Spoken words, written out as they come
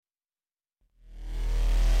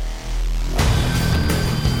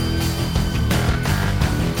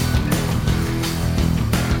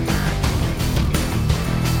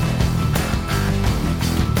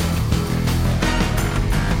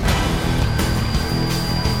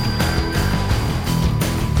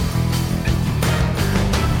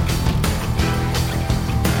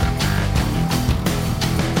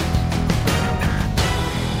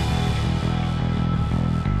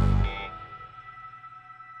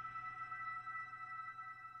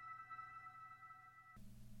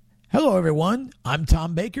Hello, everyone. I'm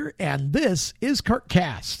Tom Baker, and this is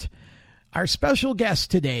Kartcast. Our special guest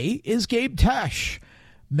today is Gabe Tesh.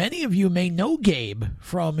 Many of you may know Gabe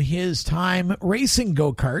from his time racing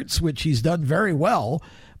go-karts, which he's done very well,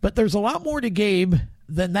 but there's a lot more to Gabe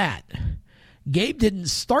than that. Gabe didn't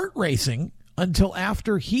start racing until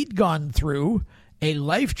after he'd gone through a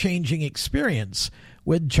life-changing experience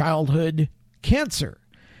with childhood cancer.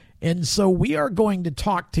 And so we are going to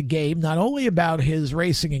talk to Gabe not only about his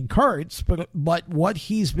racing in karts, but what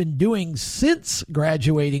he's been doing since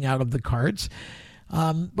graduating out of the karts.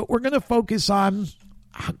 But we're going to focus on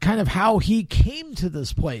kind of how he came to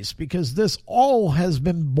this place, because this all has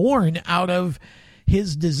been born out of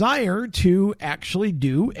his desire to actually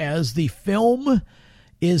do, as the film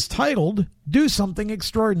is titled, do something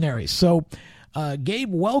extraordinary. So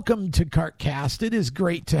Gabe, welcome to Kartcast. It is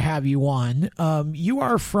great to have you on. You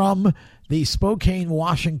are from the Spokane,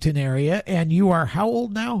 Washington area, and you are how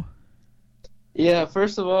old now? Yeah,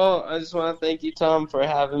 first of all, I just want to thank you, Tom, for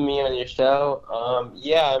having me on your show.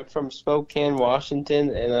 I'm from Spokane,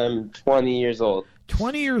 Washington, and I'm 20 years old.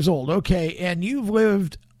 20 years old, okay, and you've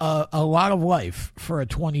lived a lot of life for a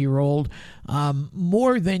 20-year-old,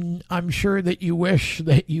 more than I'm sure that you wish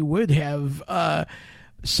that you would have.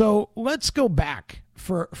 So let's go back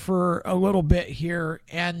for a little bit here,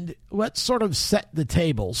 and let's sort of set the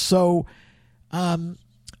table. So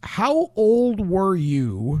how old were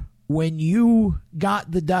you when you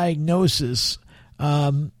got the diagnosis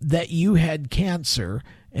that you had cancer?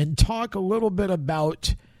 And talk a little bit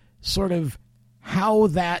about sort of how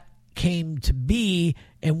that came to be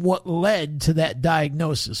and what led to that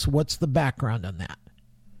diagnosis. What's the background on that?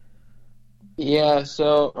 Yeah,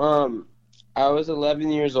 so I was 11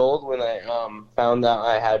 years old when I found out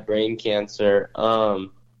I had brain cancer.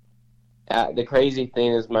 The crazy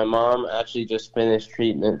thing is my mom actually just finished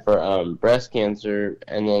treatment for breast cancer,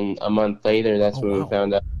 and then a month later, that's when we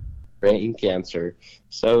found out brain cancer.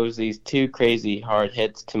 So it was these two crazy hard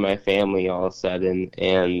hits to my family all of a sudden.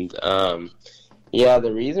 And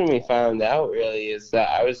the reason we found out really is that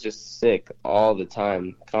I was just sick all the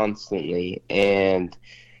time, constantly. And,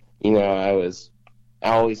 I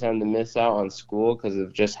always had to miss out on school because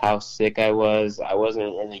of just how sick I was. I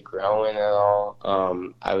wasn't really growing at all.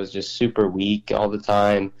 I was just super weak all the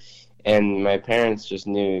time. And my parents just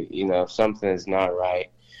knew, something is not right.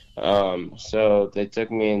 So they took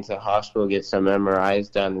me into the hospital to get some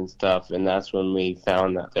MRIs done and stuff. And that's when we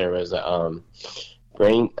found that there was I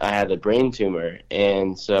had a brain tumor.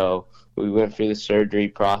 And so we went through the surgery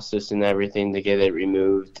process and everything to get it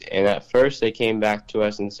removed. And at first they came back to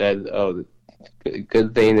us and said,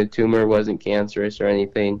 good thing the tumor wasn't cancerous or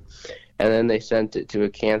anything. And then they sent it to a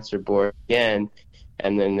cancer board again,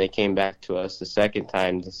 and then they came back to us the second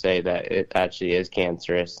time to say that it actually is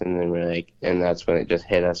cancerous. And then we're like, and that's when it just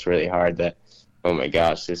hit us really hard that, oh my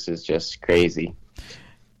gosh, this is just crazy.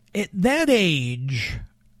 At that age,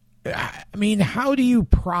 I mean, how do you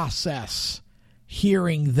process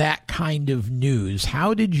hearing that kind of news?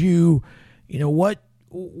 How did you,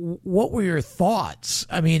 what were your thoughts?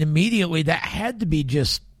 I mean, immediately that had to be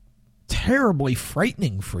just terribly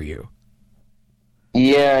frightening for you.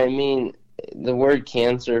 Yeah, I mean, the word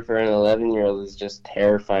cancer for an 11-year-old is just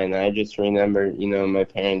terrifying. I just remember, my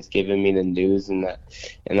parents giving me the news and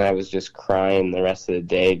I was just crying the rest of the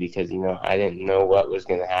day because, I didn't know what was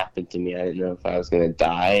going to happen to me. I didn't know if I was going to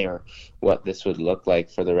die or what this would look like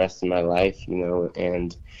for the rest of my life,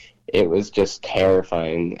 and it was just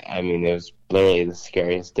terrifying. I mean, it was literally the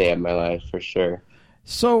scariest day of my life for sure.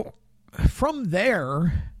 So from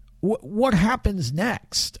there, what happens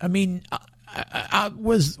next? I mean,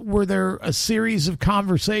 were there a series of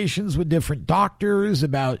conversations with different doctors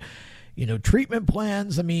about, treatment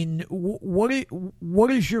plans? I mean, what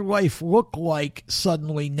does your life look like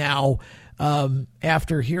suddenly now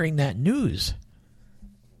after hearing that news?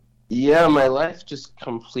 Yeah, my life just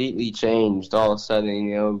completely changed all of a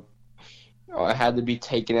sudden. I had to be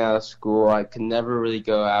taken out of school. I could never really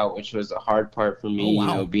go out, which was a hard part for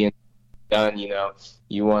me, being done,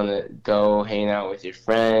 you want to go hang out with your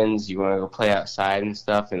friends, you want to go play outside and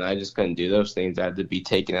stuff, and I just couldn't do those things. I had to be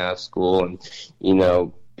taken out of school and,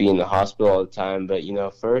 be in the hospital all the time. But,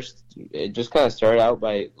 first, it just kind of started out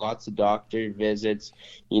by lots of doctor visits,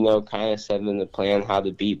 kind of setting the plan how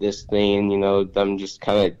to beat this thing, them just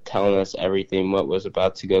kind of telling us everything, what was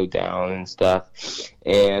about to go down and stuff.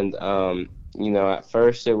 And, at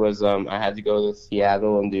first it was I had to go to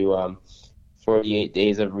Seattle and do 48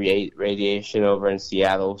 days of radiation over in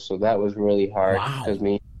Seattle, so that was really hard because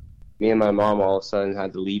me and my mom all of a sudden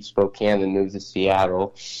had to leave Spokane and move to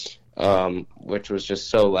Seattle. which was just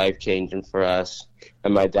so life-changing for us.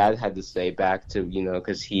 And my dad had to stay back to,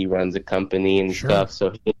 because he runs a company and Sure. stuff,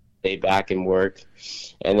 so he had to stay back and work.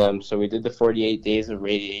 And so we did the 48 days of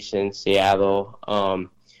radiation in Seattle.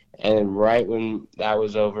 And right when that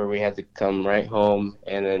was over, we had to come right home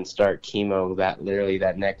and then start chemo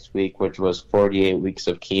that next week, which was 48 weeks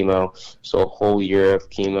of chemo. So a whole year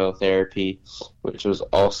of chemotherapy, which was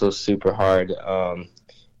also super hard.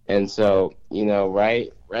 And so,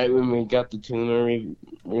 right when we got the tumor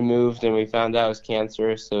removed and we found out it was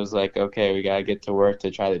cancerous, it was like, okay, we got to get to work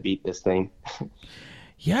to try to beat this thing.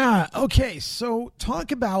 Yeah. Okay. So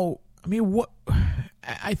talk about, what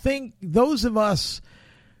I think those of us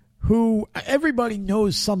who, everybody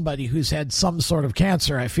knows somebody who's had some sort of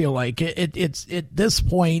cancer. I feel like it's at this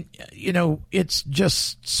point, it's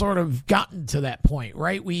just sort of gotten to that point,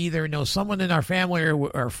 right? We either know someone in our family or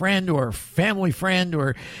a friend or family friend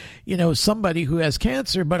or, somebody who has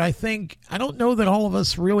cancer. But I don't know that all of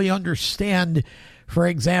us really understand, for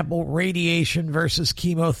example, radiation versus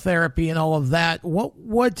chemotherapy and all of that.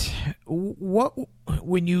 What,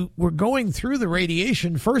 when you were going through the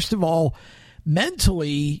radiation, first of all,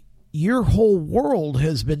 mentally, your whole world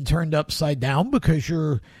has been turned upside down because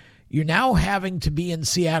you're now having to be in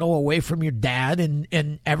Seattle away from your dad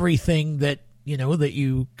and everything that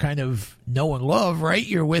you kind of know and love, right?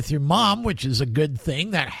 You're with your mom, which is a good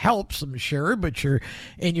thing. That helps, I'm sure, but you're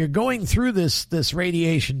going through this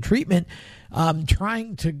radiation treatment,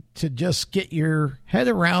 trying to just get your head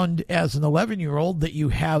around as an 11-year-old that you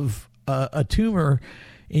have a tumor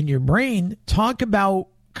in your brain. Talk about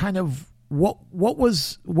kind of what were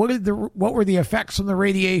the effects from the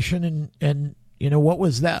radiation and what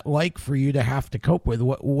was that like for you to have to cope with?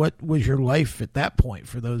 What was your life at that point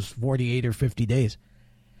for those 48 or 50 days?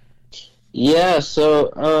 Yeah,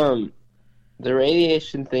 so the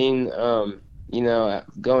radiation thing,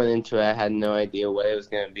 going into it, I had no idea what it was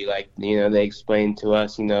going to be like. They explained to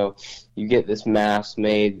us, you get this mask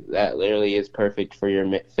made that literally is perfect for your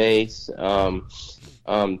face,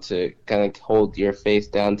 to kind of hold your face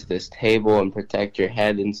down to this table and protect your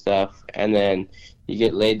head and stuff. And then you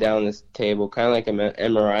get laid down on this table, kind of like an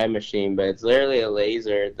MRI machine, but it's literally a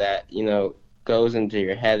laser that, goes into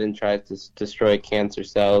your head and tries to destroy cancer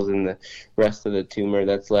cells and the rest of the tumor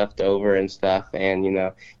that's left over and stuff. And,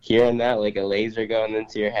 hearing that, like a laser going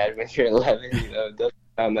into your head when you're 11, it doesn't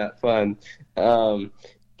sound that fun. But,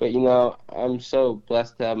 I'm so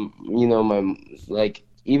blessed to have,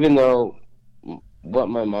 even though what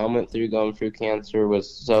my mom went through going through cancer was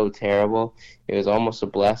so terrible, it was almost a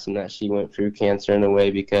blessing that she went through cancer in a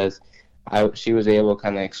way, because she was able to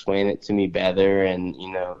kind of explain it to me better and,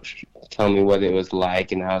 tell me what it was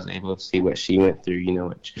like, and I was able to see what she went through,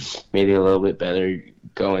 which made it a little bit better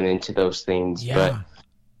going into those things. Yeah.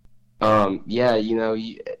 But, when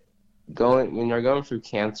you're going through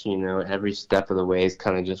cancer, every step of the way is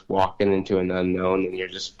kind of just walking into an unknown, and you're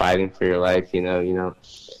just fighting for your life,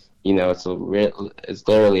 it's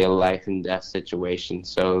literally a life and death situation.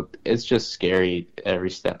 So it's just scary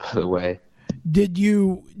every step of the way.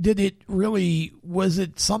 Was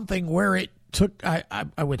it something where it took, I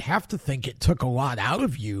would have to think it took a lot out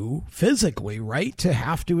of you physically, right? To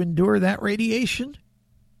have to endure that radiation?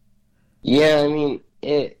 Yeah,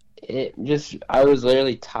 it just, I was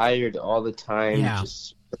literally tired all the time,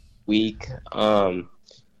 just weak.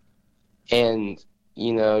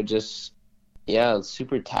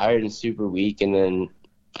 Super tired and super weak, and then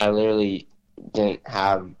I literally didn't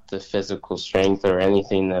have the physical strength or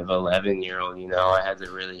anything of 11-year-old. I had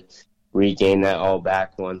to really regain that all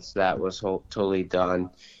back once that was totally done.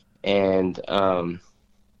 And there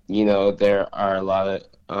are a lot of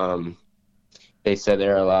they said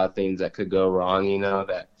there are a lot of things that could go wrong,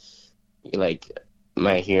 that like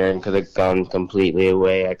my hearing could have gone completely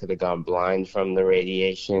away. I could have gone blind from the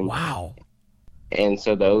radiation. Wow. And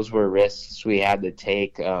so those were risks we had to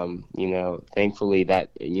take. Thankfully that,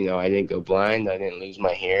 I didn't go blind. I didn't lose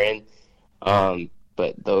my hearing.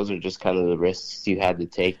 But those are just kind of the risks you had to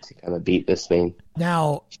take to kind of beat this thing.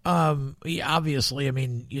 Now, obviously,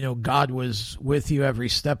 God was with you every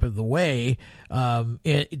step of the way,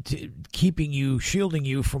 keeping you, shielding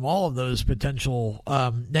you from all of those potential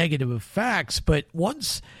negative effects. But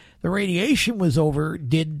once the radiation was over,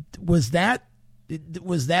 was that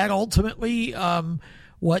ultimately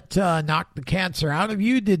what knocked the cancer out of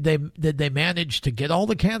you? Did they manage to get all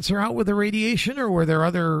the cancer out with the radiation, or were there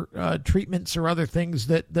other treatments or other things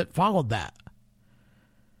that followed that?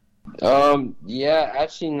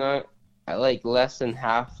 Actually not. Like less than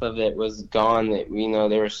half of it was gone.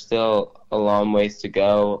 There was still a long ways to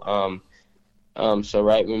go. So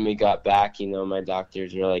right when we got back, my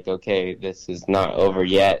doctors were like, okay, this is not over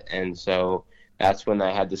yet. And so that's when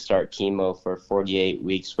I had to start chemo for 48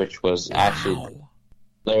 weeks, which was actually Wow.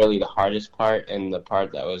 literally the hardest part and the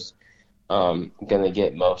part that was going to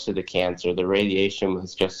get most of the cancer. The radiation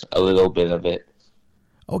was just a little bit of it.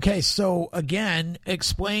 Okay, so again,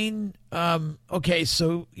 explain. Okay,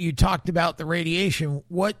 so you talked about the radiation.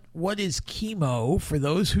 What is chemo? For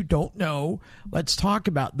those who don't know, let's talk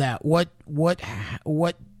about that. What's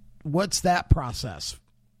that process?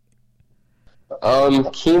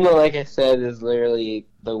 Chemo, like I said, is literally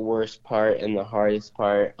the worst part and the hardest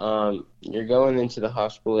part. You're going into the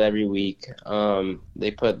hospital every week.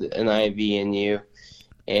 They put an IV in you,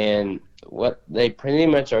 and what they pretty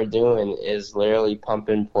much are doing is literally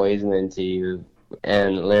pumping poison into you,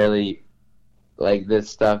 and literally, like, this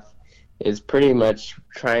stuff is pretty much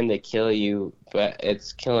trying to kill you, but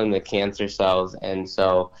it's killing the cancer cells, and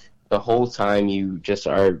so the whole time you just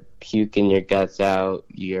are puking your guts out.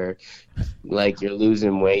 You're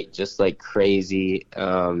losing weight just like crazy.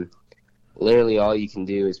 Literally all you can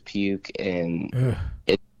do is puke, and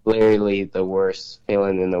it's literally the worst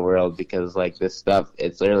feeling in the world because like this stuff,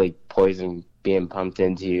 it's literally poison being pumped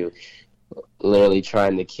into you, literally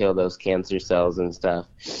trying to kill those cancer cells and stuff.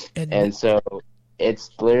 And so it's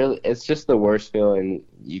just the worst feeling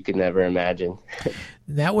you could never imagine.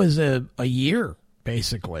 That was a year,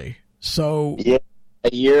 basically. So yeah, a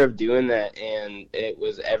year of doing that, and it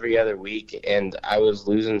was every other week, and I was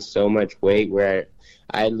losing so much weight where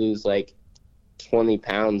I'd lose like 20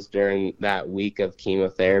 pounds during that week of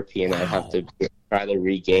chemotherapy, and I'd have to try to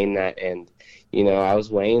regain that. And I was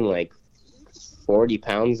weighing like 40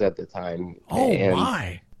 pounds at the time. Oh, and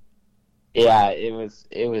my. Yeah, it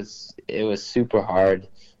was super hard.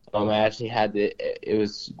 I actually had to.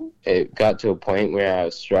 It got to a point where I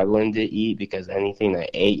was struggling to eat because anything I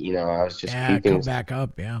ate, I was just puking. Come back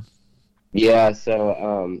up, yeah. Yeah,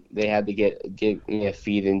 so they had to get me a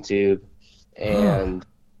feeding tube, and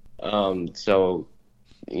so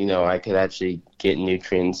I could actually get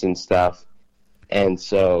nutrients and stuff, and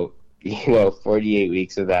so 48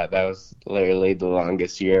 weeks of that was literally the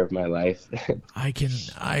longest year of my life. I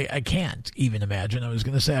can't even imagine. I was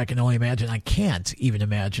going to say I can only imagine. I can't even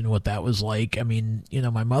imagine what that was like. I mean,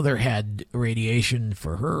 my mother had radiation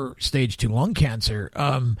for her stage 2 lung cancer.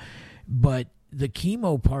 But the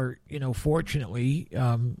chemo part, fortunately,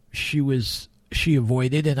 she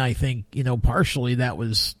avoided. And I think, partially that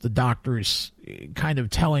was the doctors kind of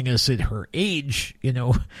telling us at her age,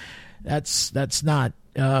 that's not,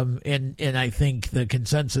 and I think the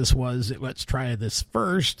consensus was let's try this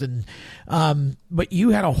first. And but you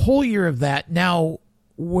had a whole year of that. Now,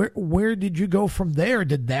 where did you go from there?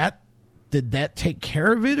 Did that take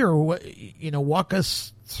care of it, or what? Walk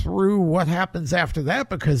us through what happens after that,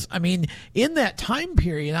 because I mean, in that time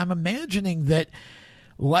period, I'm imagining that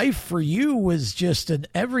life for you was just an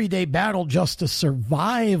everyday battle just to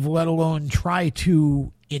survive, let alone try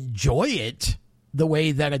to enjoy it the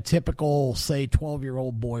way that a typical, say,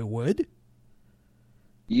 12-year-old boy would.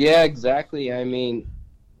 Yeah, exactly. I mean,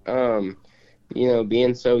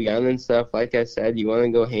 being so young and stuff, like I said, you want to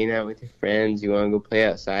go hang out with your friends, you want to go play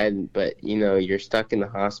outside, but, you're stuck in the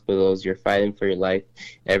hospitals, you're fighting for your life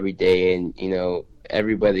every day, and,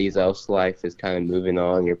 everybody else's life is kind of moving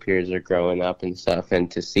on, your peers are growing up and stuff, and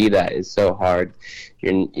to see that is so hard.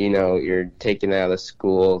 You're taken out of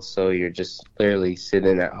school, so you're just literally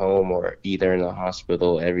sitting at home or either in a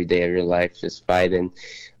hospital every day of your life just fighting.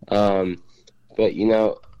 But,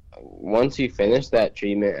 once you finish that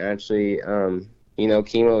treatment, actually,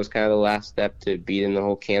 chemo was kind of the last step to beating the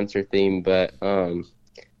whole cancer thing, but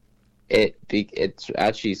it's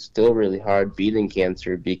actually still really hard beating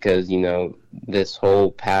cancer because, this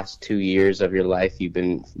whole past 2 years of your life, you've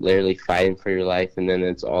been literally fighting for your life, and then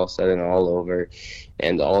it's all said and all over,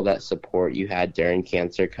 and all that support you had during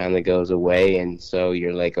cancer kind of goes away, and so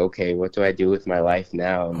you're like, okay, what do I do with my life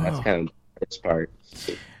now? And that's kind of the first part.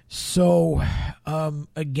 So,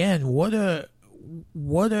 again, what a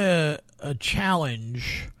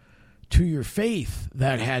challenge to your faith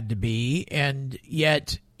that had to be, and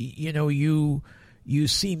yet, you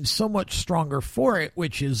seem so much stronger for it,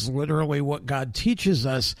 which is literally what God teaches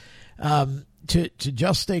us, to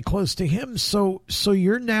just stay close to Him. So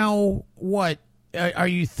you're now what? Are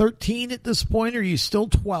you 13 at this point? Or are you still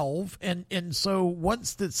 12? And so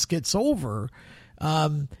once this gets over,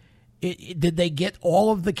 did they get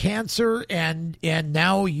all of the cancer, and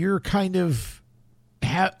now you're kind of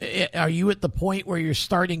are you at the point where you're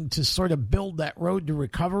starting to sort of build that road to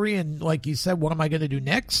recovery? And like you said, what am I going to do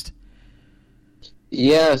next?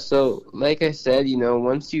 Yeah, so like I said,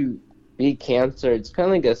 once you beat cancer, it's kind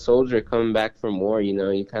of like a soldier coming back from war. You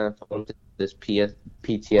kind of fall into this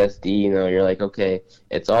PTSD. You're like, okay,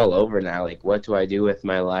 it's all over now. Like, what do I do with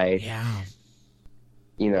my life? Yeah.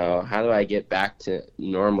 How do I get back to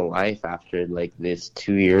normal life after like this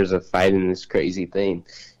 2 years of fighting this crazy thing?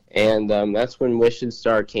 And that's when Wish and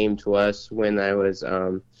Star came to us when I was,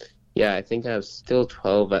 I think I was still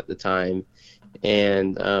 12 at the time.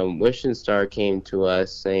 And Wish and Star came to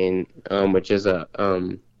us saying, which is a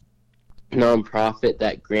nonprofit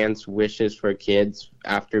that grants wishes for kids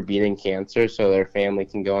after beating cancer so their family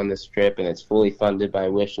can go on this trip, and it's fully funded by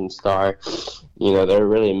Wish and Star. They're a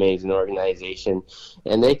really amazing organization.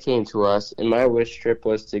 And they came to us, and my wish trip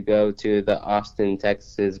was to go to the Austin,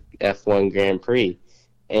 Texas F1 Grand Prix.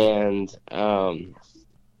 And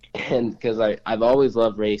because I've always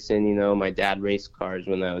loved racing, my dad raced cars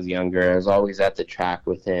when I was younger. I was always at the track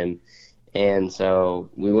with him. And so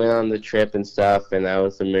we went on the trip and stuff, and I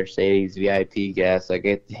was the Mercedes VIP guest. I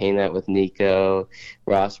get to hang out with Nico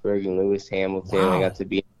Rosberg and Lewis Hamilton. Wow. I got to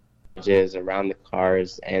be judges around the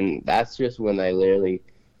cars, and that's just when I literally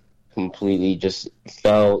completely just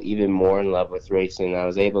fell even more in love with racing. I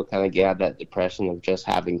was able to kind of get out of that depression of just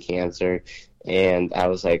having cancer, and I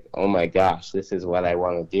was like, oh my gosh, this is what I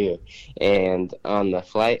want to do. And on the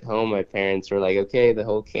flight home, my parents were like, okay, the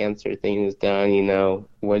whole cancer thing is done,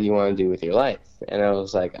 what do you want to do with your life? And I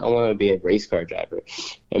was like, I want to be a race car driver.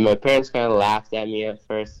 And my parents kind of laughed at me at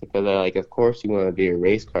first because they're like, of course you want to be a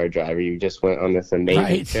race car driver. You just went on this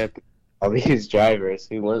amazing trip. All these drivers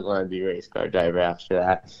who wouldn't want to be a race car driver after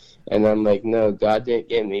that. And I'm like, no, God didn't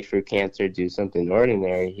get me through cancer to do something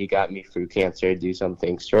ordinary. He got me through cancer to do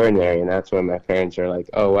something extraordinary. And that's when my parents are like,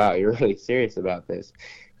 oh, wow, you're really serious about this.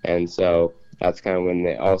 And so that's kind of when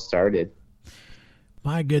it all started.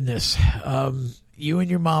 My goodness. You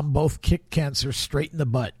and your mom both kicked cancer straight in the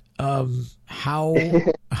butt. How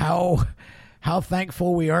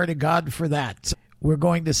thankful we are to God for that. We're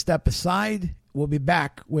going to step aside. We'll be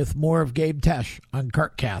back with more of Gabe Tesh on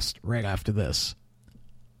KartCast right after this.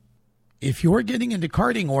 If you're getting into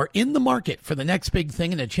karting or in the market for the next big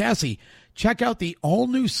thing in a chassis, check out the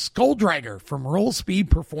all-new Skull Dragger from Roll Speed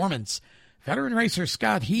Performance. Veteran racer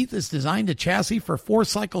Scott Heath has designed a chassis for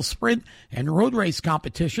 4-cycle sprint and road race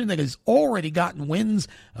competition that has already gotten wins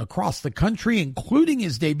across the country, including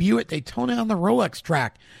his debut at Daytona on the Rolex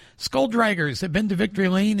track. Skull Draggers have been to Victory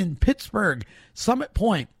Lane in Pittsburgh, Summit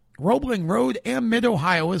Point, Roebling Road, and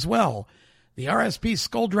Mid-Ohio as well. The RSP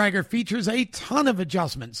Skull Dragger features a ton of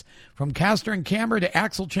adjustments, from caster and camber to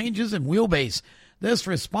axle changes and wheelbase. This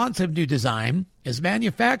responsive new design is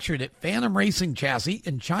manufactured at Phantom Racing Chassis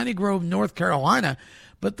in China Grove, North Carolina,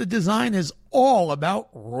 but the design is all about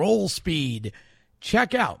roll speed.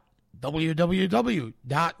 Check out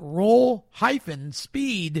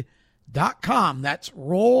www.roll-speed.com. That's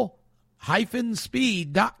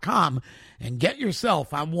roll-speed.com. And get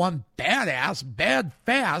yourself on one bad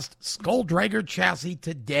fast Skull Dragger chassis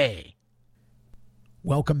today.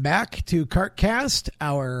 Welcome back to KartCast.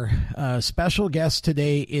 Our special guest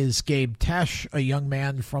today is Gabe Tesh, a young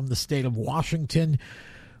man from the state of Washington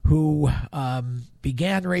who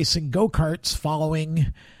began racing go-karts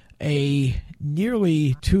following a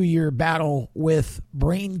nearly 2-year battle with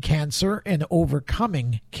brain cancer and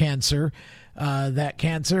overcoming that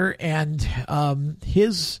cancer, and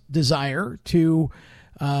his desire to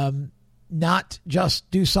not just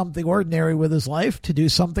do something ordinary with his life, to do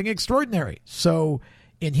something extraordinary. So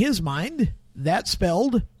in his mind, that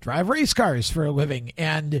spelled drive race cars for a living,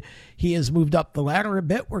 and he has moved up the ladder a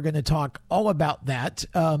bit. We're going to talk all about that.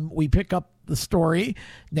 We pick up the story.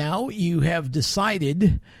 Now you have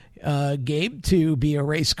decided, Gabe, to be a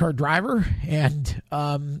race car driver, and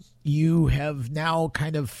you have now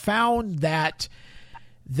kind of found that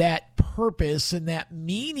purpose and that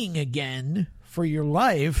meaning again for your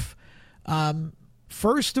life.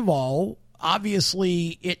 First of all,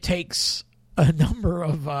 obviously it takes a number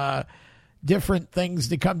of different things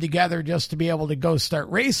to come together just to be able to go start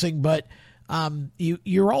racing, but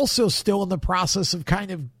you're also still in the process of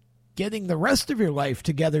kind of getting the rest of your life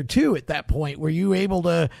together too at that point. Were you able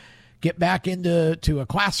to get back into a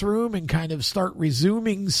classroom and kind of start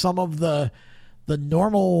resuming some of the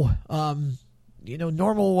normal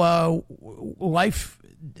life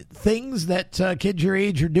things that kids your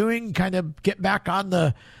age are doing, kind of get back on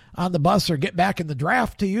the bus or get back in the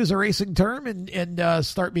draft, to use a racing term, and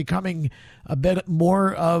start becoming a bit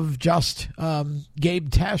more of just Gabe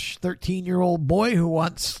Tesh, 13-year-old boy who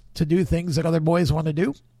wants to do things that other boys want to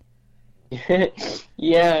do?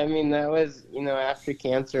 Yeah, I mean, that was, after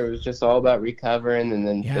cancer, it was just all about recovering and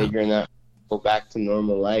then figuring out go back to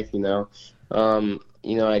normal life,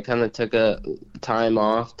 I kind of took a time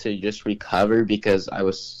off to just recover because I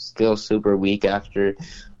was still super weak after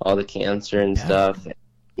all the cancer and stuff.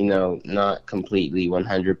 Not completely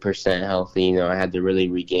 100% healthy. I had to really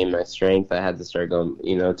regain my strength. I had to start going,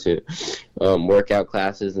 to workout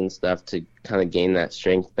classes and stuff to kind of gain that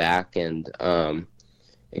strength back. And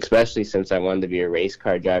especially since I wanted to be a race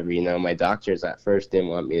car driver, my doctors at first didn't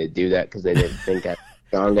want me to do that because they didn't think I was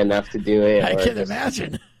strong enough to do it. I can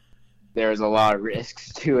imagine. There was a lot of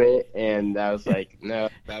risks to it, and I was like, no,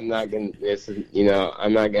 I'm not gonna.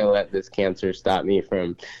 I'm not gonna let this cancer stop me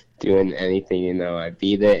from doing anything. I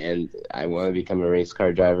beat it, and I want to become a race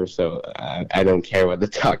car driver, so I don't care what the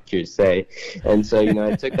doctors say. And so,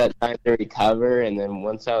 I took that time to recover, and then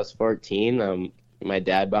once I was 14, my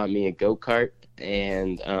dad bought me a go-kart,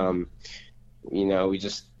 and we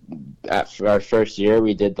just after our first year,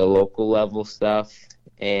 we did the local level stuff,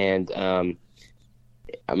 and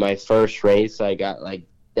my first race, I got like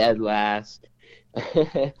dead last.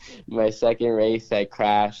 My second race, I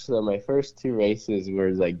crashed. So my first two races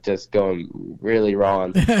were like just going really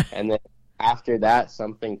wrong. And then after that,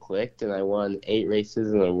 something clicked, and I won 8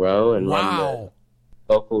 races in a row and won the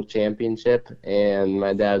local championship. And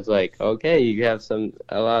my dad's like, "Okay, you have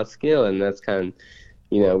a lot of skill," and that's kind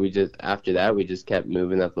of, after that we just kept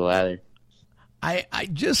moving up the ladder. I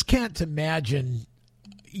just can't imagine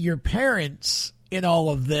your parents in all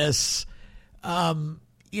of this.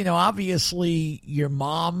 Obviously your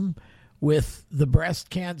mom with the breast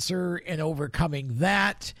cancer and overcoming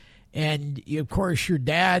that. And of course your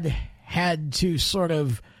dad had to sort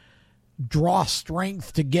of draw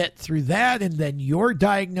strength to get through that. And then your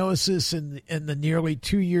diagnosis and the nearly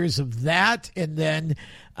 2 years of that. And then,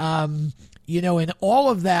 in all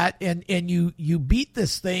of that and you beat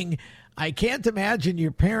this thing. I can't imagine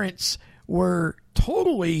your parents were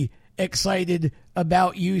totally excited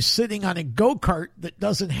about you sitting on a go-kart that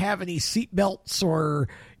doesn't have any seat belts or,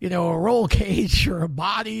 a roll cage or a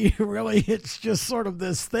body. Really, it's just sort of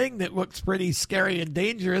this thing that looks pretty scary and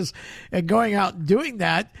dangerous, and going out and doing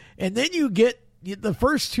that. And then you get the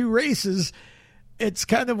first 2 races. It's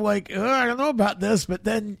kind of like, I don't know about this. But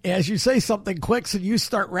then as you say, something clicks and you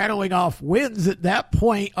start rattling off wins. At that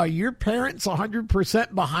point, are your parents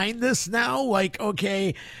 100% behind this now? Like,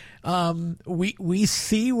 okay, we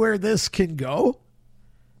see where this can go?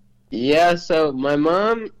 Yeah, so my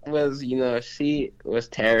mom was, she was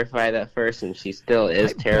terrified at first, and she still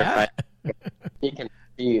is terrified. She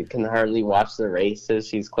can hardly watch the races.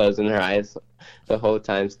 She's closing her eyes the whole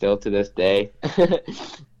time still to this day.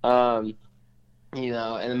 But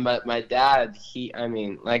my dad,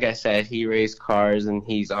 like I said, he raced cars and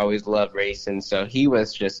he's always loved racing. So he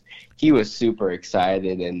was super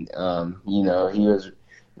excited, and, he was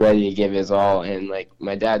ready to give his all. And like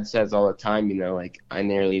my dad says all the time, I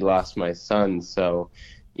nearly lost my son. So,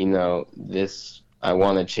 I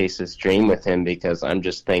want to chase this dream with him because I'm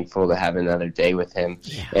just thankful to have another day with him.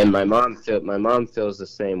 Yeah. And my mom feels the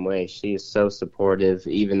same way. She is so supportive,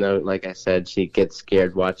 even though, like I said, she gets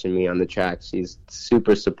scared watching me on the track. She's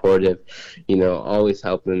super supportive, always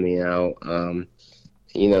helping me out.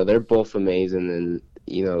 They're both amazing.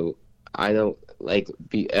 And, I don't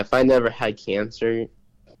if I never had cancer,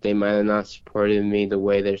 they might have not supported me the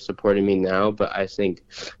way they're supporting me now, but I think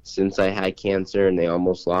since I had cancer and they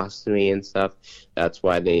almost lost me and stuff, that's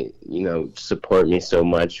why they, support me so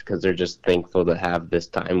much, because they're just thankful to have this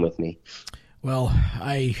time with me. Well,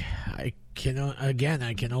 I can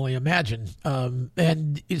only imagine.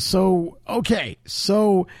 And so, okay,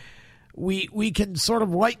 so we can sort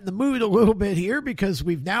of lighten the mood a little bit here, because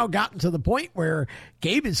we've now gotten to the point where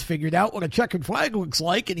Gabe has figured out what a checkered flag looks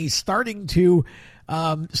like, and he's starting to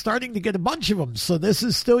get a bunch of them. So this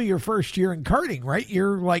is still your first year in karting, right?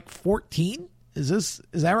 You're like 14. Is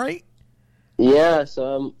that right? Yeah.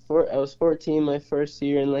 So I was 14 my first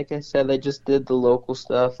year, and like I said, I just did the local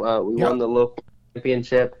stuff. We won the local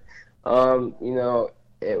championship.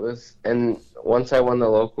 It was, and once I won the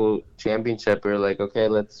local championship, we were like, okay,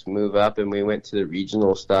 let's move up, and we went to the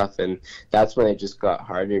regional stuff, and that's when it just got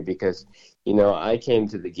harder because, I came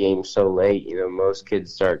to the game so late. Most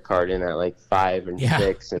kids start karting at like 5 and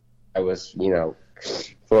 6, and I was,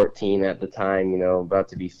 14 at the time, about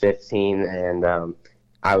to be 15, and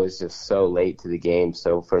I was just so late to the game.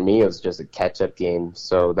 So for me, it was just a catch-up game.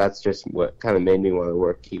 So that's just what kind of made me want to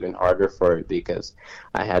work even harder for it, because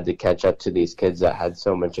I had to catch up to these kids that had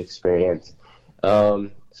so much experience.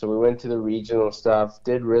 So we went to the regional stuff,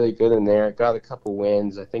 did really good in there, got a couple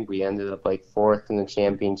wins. I think we ended up like 4th in the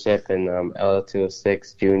championship in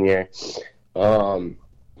L206 junior. And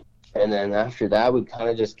then after that, we kind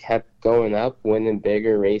of just kept going up, winning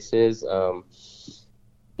bigger races.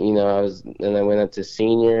 then I went up to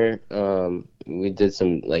senior. We did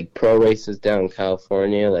some like pro races down in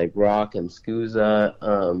California, like Rock and Scusa.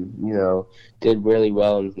 Did really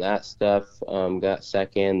well in that stuff. Got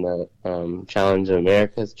second the Challenge of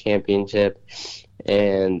America's championship,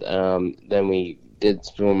 and then we did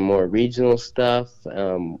some more regional stuff.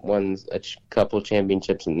 Won a couple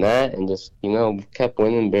championships in that, and just kept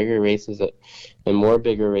winning bigger races and more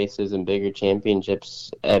bigger races and bigger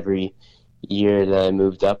championships every year that I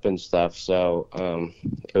moved up and stuff. So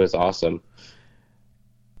it was awesome.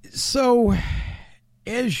 So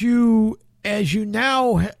as you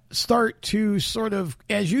now start to sort of,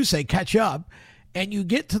 as you say, catch up, and you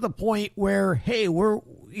get to the point where, hey, we're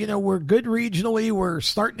good regionally, we're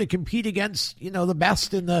starting to compete against the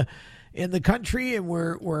best in the country, and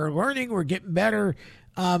we're learning, we're getting better.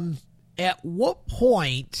 At what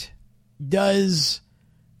point does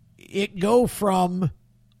it go from,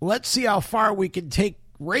 let's see how far we can take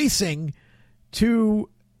racing, to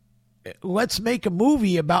let's make a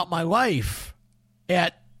movie about my life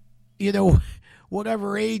at,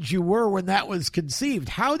 whatever age you were when that was conceived?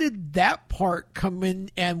 How did that part come in,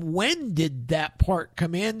 and when did that part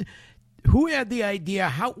come in? Who had the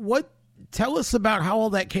idea? Tell us about how all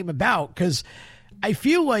that came about, because I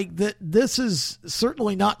feel like that this is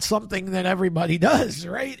certainly not something that everybody does,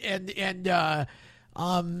 right? And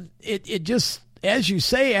it just, as you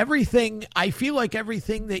say, everything, I feel like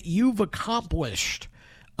everything that you've accomplished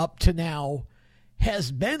up to now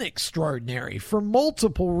has been extraordinary for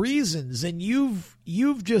multiple reasons, and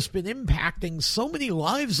you've just been impacting so many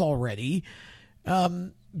lives already,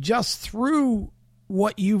 just through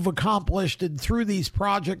what you've accomplished and through these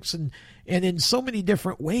projects and in so many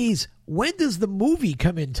different ways. When does the movie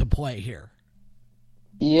come into play here?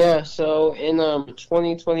 Yeah, so in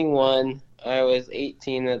 2021, I was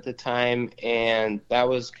 18 at the time, and that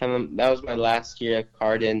was my last year at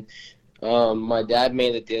Cardin. My dad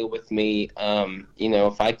made a deal with me,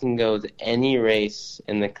 if I can go to any race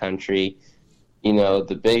in the country,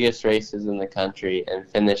 the biggest races in the country, and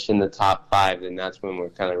finish in the top 5, then that's when we're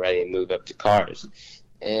kind of ready to move up to cars.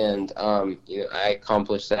 And, I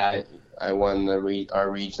accomplished that. I won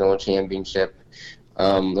our regional championship.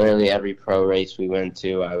 Literally every pro race we went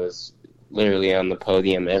to, I was literally on the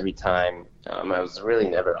podium every time. I was really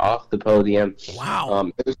never off the podium.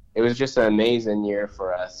 Wow. It was just an amazing year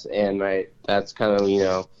for us. And that's kind of,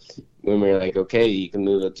 when we were like, okay, you can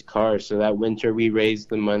move up to cars. So that winter we raised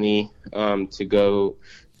the money to go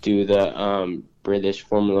do the British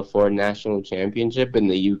Formula 4 National Championship in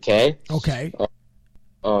the UK. Okay.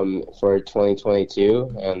 For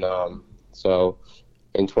 2022. And so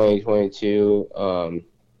in 2022,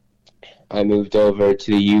 I moved over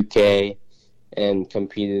to the UK and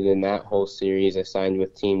competed in that whole series. I signed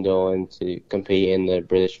with Team Dolan to compete in the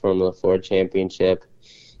British Formula 4 Championship,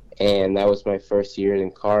 and that was my first year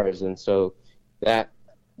in cars. And so that's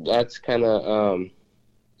kind of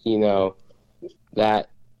that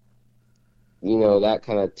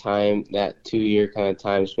kind of time, that 2-year kind of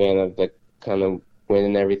time span of the kind of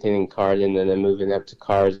winning everything in Cardin and then moving up to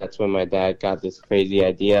cars. That's when my dad got this crazy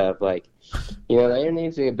idea of like, there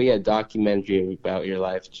needs to be a documentary about your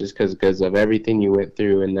life just because of everything you went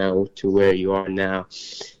through and now to where you are now.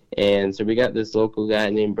 And so we got this local guy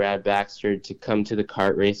named Brad Baxter to come to the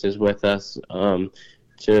kart races with us to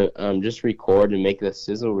just record and make the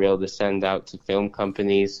sizzle reel to send out to film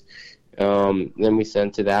companies. Then we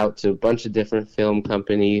sent it out to a bunch of different film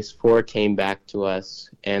companies. 4 came back to us,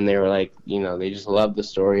 and they were like, they just loved the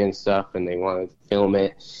story and stuff, and they wanted to film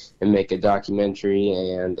it and make a documentary.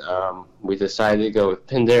 And we decided to go with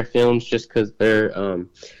Pindare Films just because their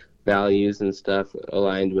values and stuff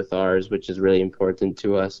aligned with ours, which is really important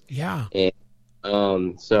to us. Yeah.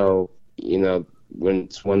 And so,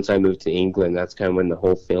 once I moved to England, that's kind of when the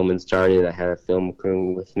whole filming started. I had a film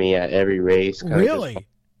crew with me at every race. Really?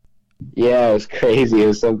 Yeah, it was crazy. It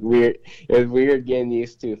was so weird. It was weird getting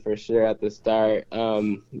used to, for sure, at the start.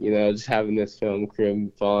 Just having this film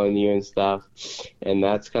crew following you and stuff. And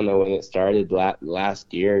that's kind of when it started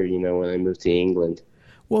last year, when I moved to England.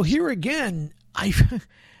 Well, here again,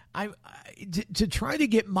 to try to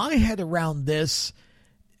get my head around this,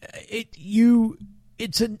 you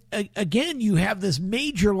have this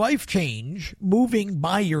major life change moving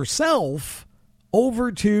by yourself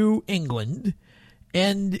over to England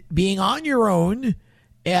and being on your own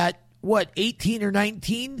at 18 or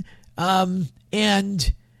 19.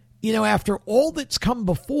 And, after all that's come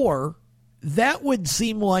before, that would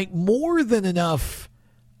seem like more than enough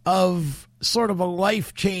of sort of a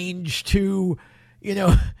life change to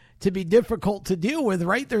be difficult to deal with,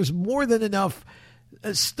 right? There's more than enough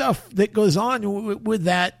stuff that goes on with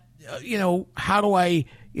that how do I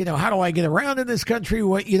get around in this country?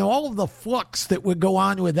 What, all of the flux that would go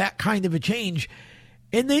on with that kind of a change.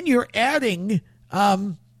 And then you're adding,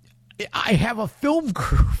 I have a film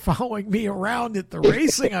crew following me around at the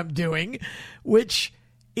racing I'm doing, which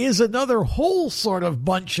is another whole sort of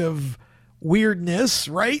bunch of weirdness,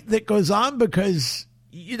 right? That goes on because,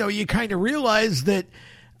 you kind of realize that,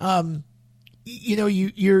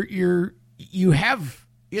 you have,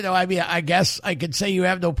 I guess I could say you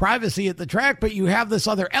have no privacy at the track, but you have this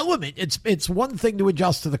other element. It's one thing to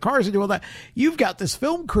adjust to the cars and do all that. You've got this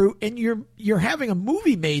film crew and you're having a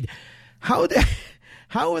movie made.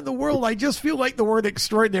 How in the world? I just feel like the word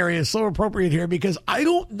extraordinary is so appropriate here because I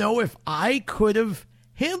don't know if I could have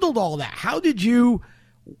handled all that. How did you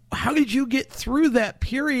get through that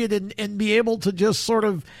period and be able to just sort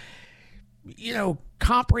of,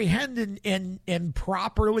 comprehend and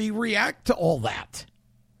properly react to all that?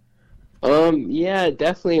 Yeah,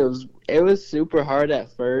 definitely. It was super hard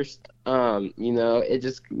at first. It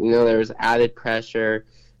just, there was added pressure.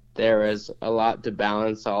 There was a lot to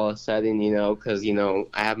balance all of a sudden, because,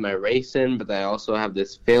 I have my racing, but I also have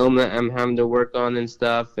this film that I'm having to work on and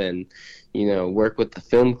stuff, and, work with the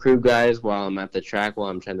film crew guys while I'm at the track, while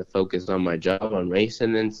I'm trying to focus on my job, on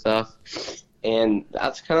racing and stuff. And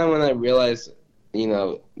that's kind of when I realized,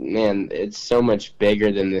 man, it's so much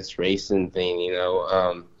bigger than this racing thing,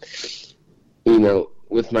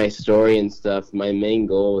 with my story and stuff. My main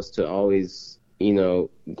goal is to always,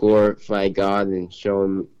 glorify God and show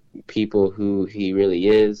him people who he really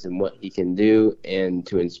is and what he can do, and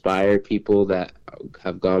to inspire people that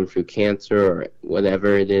have gone through cancer or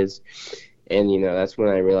whatever it is. And, that's when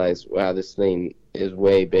I realized, wow, this thing is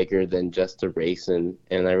way bigger than just a racing.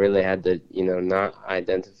 And I really had to, not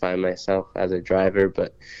identify myself as a driver,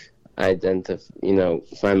 but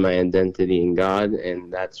find my identity in God.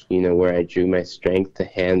 And that's, where I drew my strength to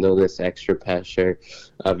handle this extra pressure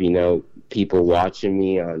of, people watching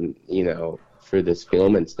me on, for this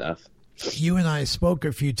film and stuff. You and I spoke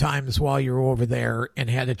a few times while you were over there and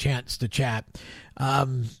had a chance to chat.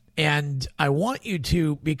 And I want you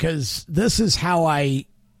to, because this is how I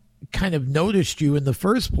kind of noticed you in the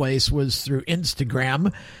first place, was through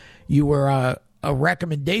Instagram. You were a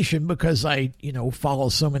recommendation because I, follow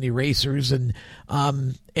so many racers, and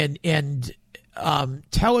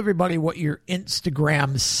tell everybody what your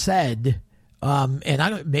Instagram said.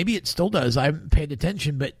 And maybe it still does. I haven't paid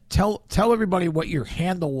attention, but tell everybody what your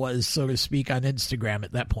handle was, so to speak, on Instagram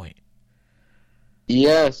at that point.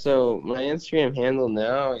 Yeah, so my Instagram handle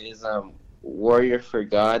now is Warrior for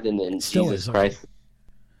God, and then still Jesus is, Christ. okay.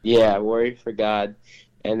 Yeah, Warrior for God,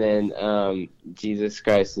 and then Jesus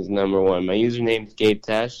Christ is number one. My username is Gabe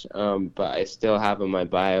Tesh, but I still have in my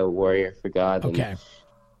bio Warrior for God. Okay. And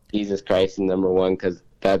Jesus Christ is number one, because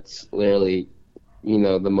that's literally,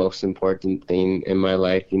 the most important thing in my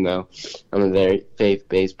life. I'm a very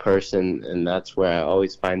faith-based person, and that's where I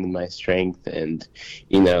always find my strength. And,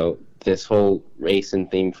 this whole racing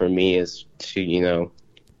thing for me is to,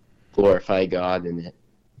 glorify God in it.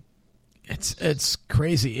 It's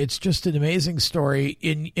crazy. It's just an amazing story.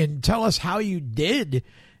 And tell us how you did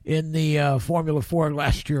in the Formula 4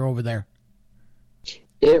 last year over there.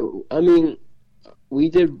 We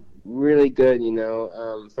did really good,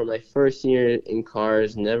 for my first year in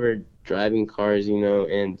cars, never driving cars,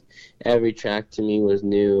 and every track to me was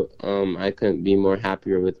new. I couldn't be more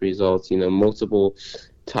happier with results, multiple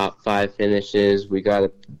top 5 finishes. We got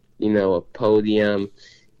a podium,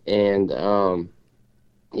 and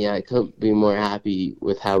I couldn't be more happy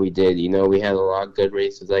with how we did. We had a lot of good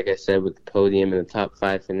races, like I said, with the podium and the top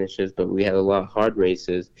 5 finishes, but we had a lot of hard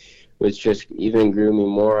races, which just even grew me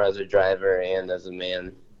more as a driver and as a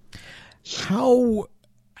man. How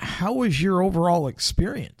was your overall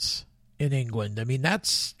experience in England?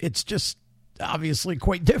 It's just obviously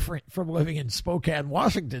quite different from living in Spokane,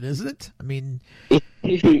 Washington, isn't it?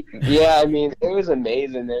 Yeah, it was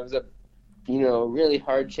amazing. It was a, really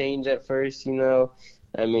hard change at first,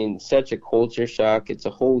 such a culture shock. It's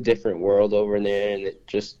a whole different world over there, and it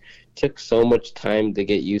just took so much time to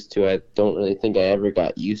get used to. I don't really think I ever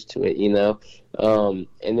got used to it, and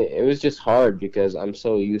it was just hard because I'm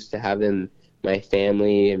so used to having my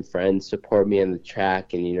family and friends support me on the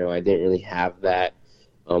track, and, I didn't really have that,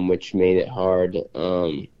 which made it hard.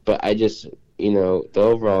 But I just, the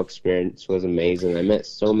overall experience was amazing. I met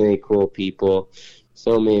so many cool people,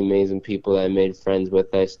 so many amazing people that I made friends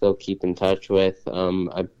with that I still keep in touch with.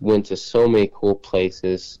 I went to so many cool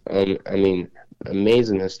places.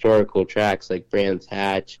 Amazing historical tracks like Brands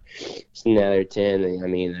Hatch, Snetterton. I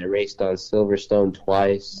raced on Silverstone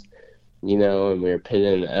twice, and we were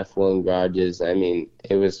pitted in F1 garages.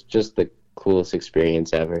 It was just the coolest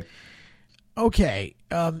experience ever. Okay,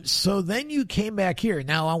 so then you came back here.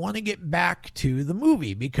 Now I want to get back to the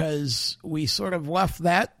movie because we sort of left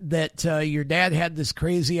that your dad had this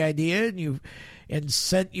crazy idea and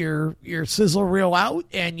sent your sizzle reel out,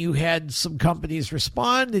 and you had some companies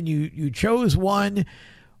respond, and you chose one.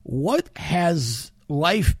 What has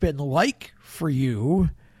life been like for you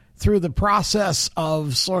through the process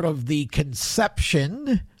of sort of the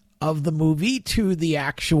conception of the movie to the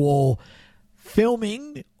actual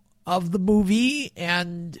filming of the movie,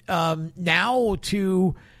 and now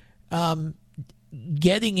to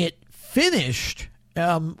getting it finished?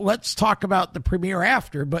 Let's talk about the premiere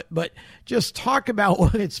after, but just talk about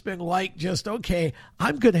what it's been like. Just, okay,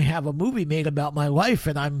 I'm going to have a movie made about my life,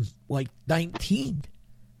 and I'm like 19.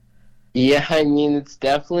 Yeah, I mean, it's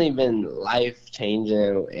definitely been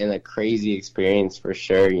life-changing and a crazy experience for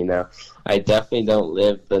sure, you know. I definitely don't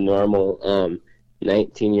live the normal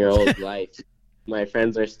 19-year-old life. My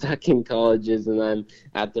friends are stuck in colleges, and I'm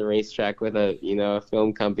at the racetrack with a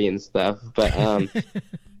film company and stuff. But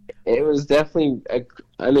it was definitely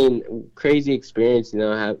crazy experience, you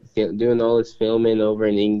know, doing all this filming over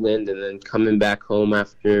in England and then coming back home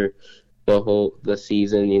after the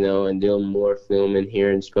season, you know, and doing more filming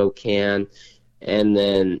here in Spokane, and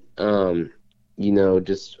then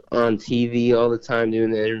just on TV all the time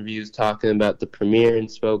doing the interviews, talking about the premiere in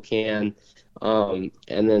Spokane. And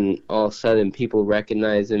then all of a sudden people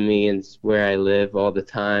recognizing me and where I live all the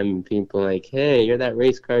time, and people like, hey, you're that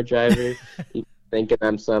race car driver. Thinking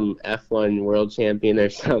I'm some F1 world champion or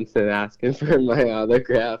something, asking for my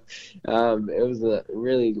autograph. It was a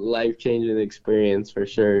really life-changing experience for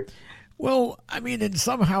sure. Well, I mean, and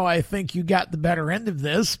somehow I think you got the better end of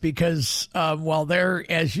this because while they're,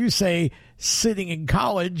 as you say, sitting in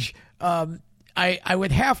college, I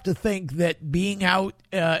would have to think that being out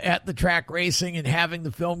at the track racing and having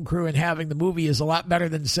the film crew and having the movie is a lot better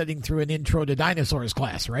than sitting through an Intro to Dinosaurs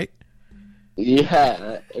class, right?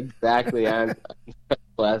 Yeah, exactly. I'm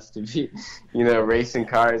blessed to be, racing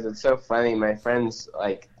cars. It's so funny. My friends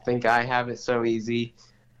think I have it so easy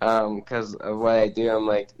because of what I do. I'm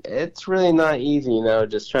like, it's really not easy,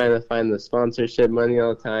 just trying to find the sponsorship money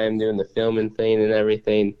all the time, doing the filming thing and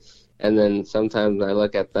everything. And then sometimes I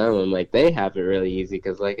look at them, I'm like, they have it really easy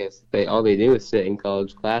because, like I said, all they do is sit in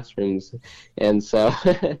college classrooms. And so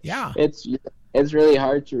yeah, it's really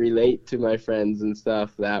hard to relate to my friends and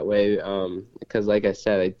stuff that way because, like I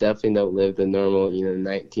said, I definitely don't live the normal,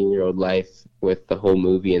 19-year-old life with the whole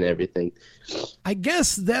movie and everything. I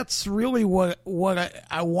guess that's really what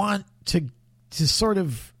I want to sort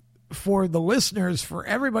of, for the listeners, for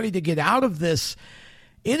everybody to get out of this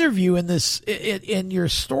interview in your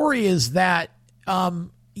story is that,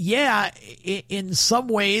 in some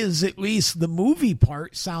ways, at least the movie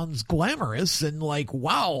part sounds glamorous and like,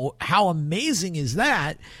 wow, how amazing is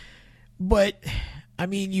that? But I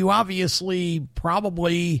mean, you obviously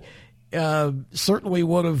probably certainly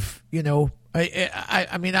would have,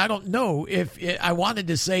 I mean, I don't know if I wanted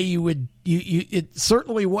to say it's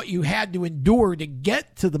certainly what you had to endure to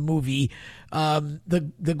get to the movie.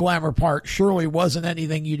 The glamour part surely wasn't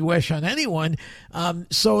anything you'd wish on anyone.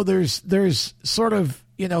 So there's sort of,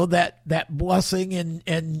 that blessing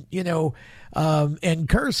and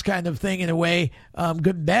curse kind of thing in a way,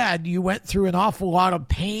 good and bad. You went through an awful lot of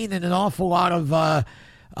pain and an awful lot of,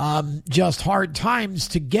 just hard times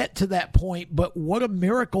to get to that point. But what a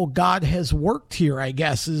miracle God has worked here, I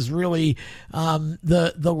guess, is really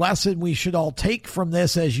the lesson we should all take from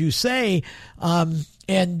this, as you say.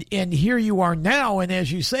 And here you are now, and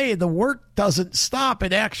as you say, the work doesn't stop.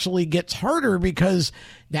 It actually gets harder because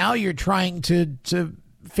now you're trying to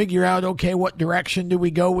figure out, okay, what direction do we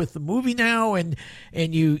go with the movie now? And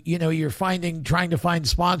you're trying to find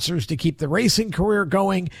sponsors to keep the racing career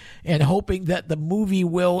going and hoping that the movie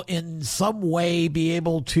will in some way be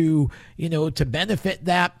able to, to benefit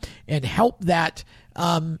that and help that.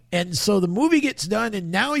 And so the movie gets done and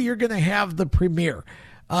now you're going to have the premiere.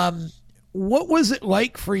 What was it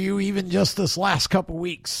like for you even just this last couple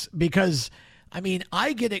weeks? Because I mean,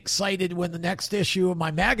 I get excited when the next issue of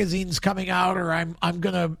my magazine's coming out, or I'm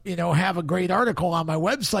going to, have a great article on my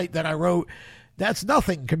website that I wrote. That's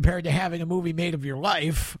nothing compared to having a movie made of your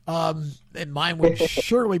life. And mine would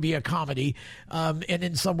surely be a comedy, and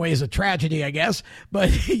in some ways a tragedy, I guess.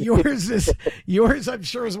 But yours, I'm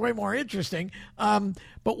sure, is way more interesting. But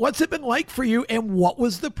what's it been like for you, and what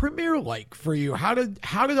was the premiere like for you? How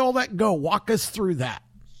did all that go? Walk us through that.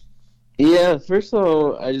 Yeah, first of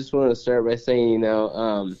all, I just want to start by saying,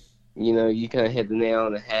 you kind of hit the nail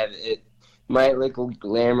on the head. It might look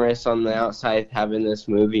glamorous on the outside having this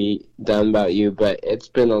movie done about you, but it's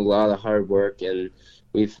been a lot of hard work and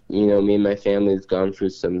me and my family's gone through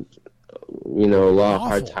some, a lot of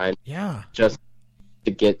hard Awful. times Yeah. just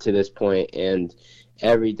to get to this point. And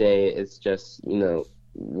every day it's just,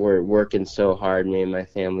 we're working so hard, me and my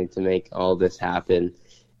family, to make all this happen.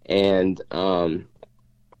 And,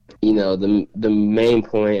 the main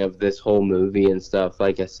point of this whole movie and stuff,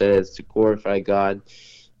 like I said, is to glorify God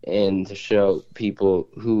and to show people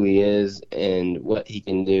who he is and what he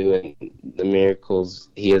can do and the miracles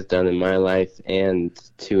he has done in my life,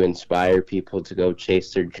 and to inspire people to go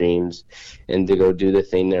chase their dreams and to go do the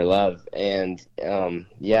thing they love. And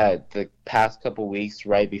the past couple weeks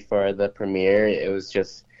right before the premiere, it was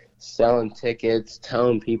just selling tickets,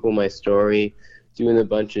 telling people my story, doing a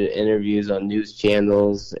bunch of interviews on news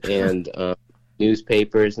channels and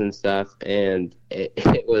newspapers and stuff. And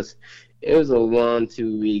it was a long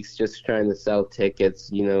 2 weeks just trying to sell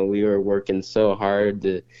tickets. We were working so hard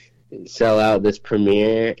to sell out this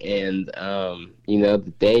premiere, and the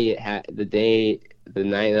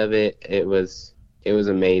night of it, it was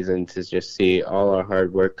amazing to just see all our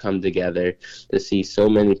hard work come together, to see so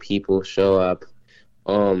many people show up.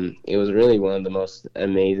 It was really one of the most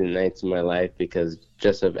amazing nights of my life, because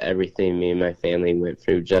just of everything me and my family went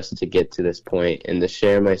through just to get to this point and to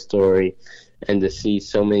share my story and to see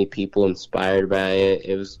so many people inspired by it.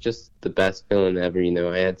 It was just the best feeling ever.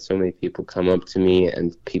 I had so many people come up to me,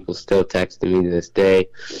 and people still texting me to this day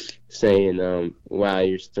saying, wow,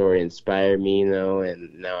 your story inspired me,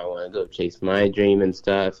 and now I want to go chase my dream and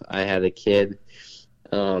stuff. I had a kid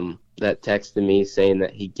that texted me saying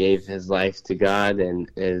that he gave his life to God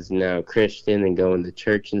and is now a Christian and going to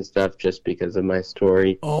church and stuff just because of my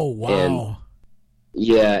story. Oh, wow.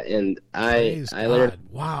 And, and I learned,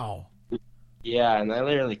 wow. Yeah, and I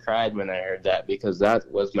literally cried when I heard that, because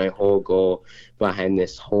that was my whole goal behind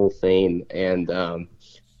this whole thing. And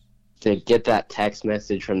to get that text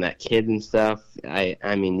message from that kid and stuff,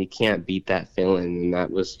 I mean, you can't beat that feeling. And that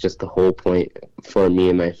was just the whole point for me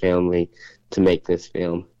and my family to make this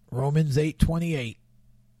film. Romans 8:28,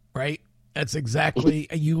 right? That's exactly,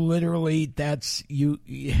 you literally,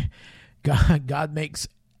 God makes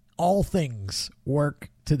all things work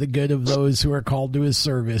to the good of those who are called to his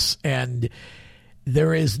service. And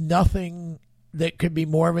there is nothing that could be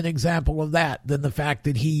more of an example of that than the fact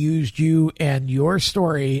that he used you and your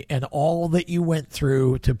story and all that you went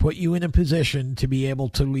through to put you in a position to be able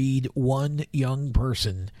to lead one young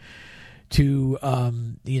person to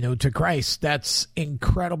to Christ. That's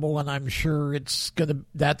incredible, and I'm sure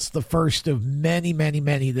that's the first of many, many,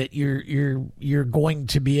 many that you're going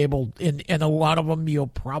to be able, and a lot of them you'll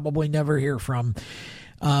probably never hear from.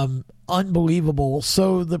 Unbelievable.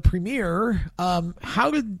 So the premiere,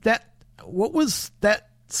 what was that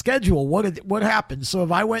schedule? What happened? So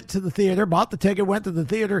if I went to the theater, bought the ticket, went to the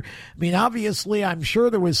theater, I mean, obviously I'm sure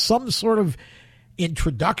there was some sort of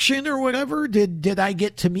introduction or whatever. Did I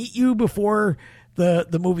get to meet you before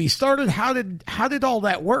the movie started? How did all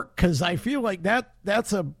that work? Because I feel like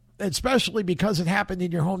that's especially because it happened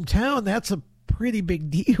in your hometown, that's a pretty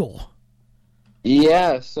big deal.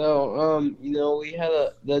 Yeah, so we had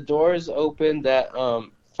the doors opened at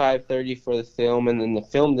 5:30 for the film, and then the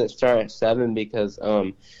film didn't start at 7 because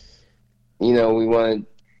we wanted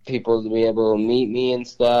people to be able to meet me and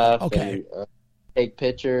stuff. Okay. And take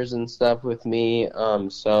pictures and stuff with me.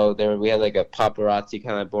 So we had like a paparazzi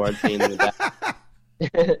kind of board thing in the back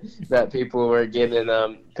that people were getting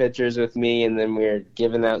pictures with me, and then we were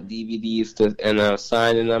giving out DVDs and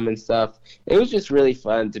signing them and stuff. It was just really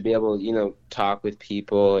fun to be able to, talk with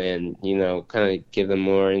people and, kind of give them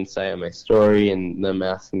more insight on my story, and them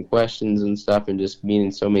asking questions and stuff, and just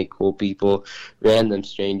meeting so many cool people, random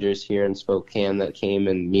strangers here in Spokane that came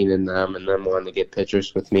and meeting them and them wanting to get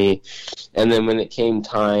pictures with me. And then when it came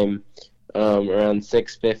time, around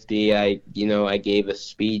 6:50, I gave a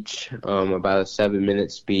speech, about a 7-minute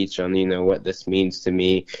speech on, what this means to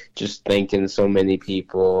me, just thanking so many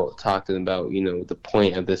people, talking about, the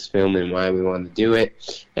point of this film and why we want to do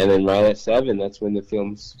it. And then right at 7, that's when the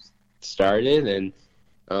film started, and,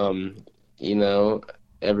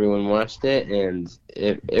 everyone watched it, and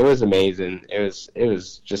it was amazing. It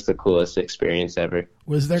was just the coolest experience ever.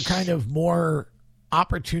 Was there kind of more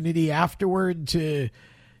opportunity afterward to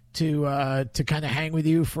kind of hang with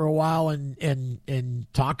you for a while and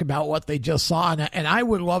talk about what they just saw? And I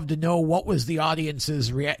would love to know, what was the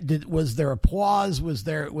audience's was there applause? Was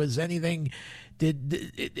anything,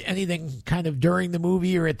 did anything kind of during the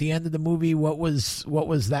movie or at the end of the movie? What was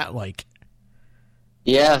that like?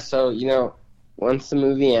 Yeah, so, once the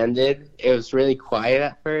movie ended, it was really quiet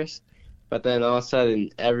at first, but then all of a sudden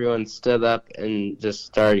everyone stood up and just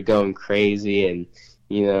started going crazy and,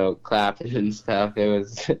 clapping and stuff. It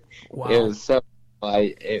was, wow. It was so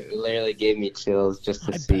It literally gave me chills just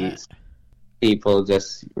to I see bet. people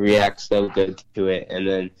just react so good to it. And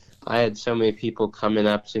then I had so many people coming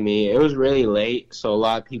up to me. It was really late, so a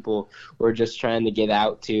lot of people were just trying to get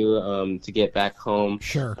out to get back home.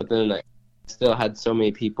 Sure. But then I still had so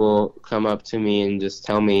many people come up to me and just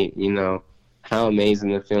tell me, how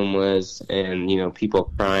amazing the film was, and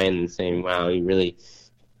people crying and saying, "Wow,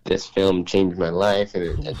 this film changed my life,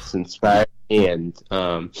 and it's inspired me," and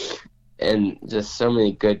just so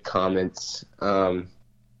many good comments. And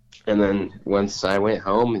then once I went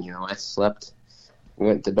home, I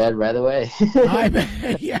went to bed right away. I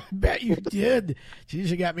bet you did. Jeez,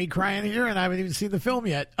 you got me crying here, and I haven't even seen the film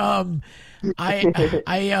yet. I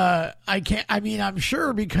can't. I mean, I'm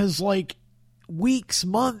sure because like weeks,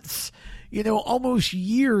 months, almost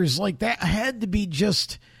years, like that had to be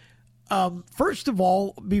just. First of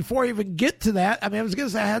all, before I even get to that, I mean, I was going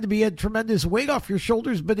to say I had to be a tremendous weight off your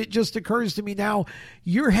shoulders, but it just occurs to me now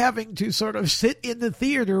you're having to sort of sit in the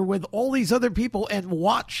theater with all these other people and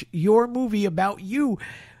watch your movie about you.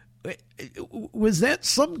 Was that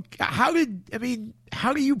how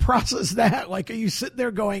do you process that? Like, are you sitting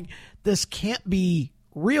there going, this can't be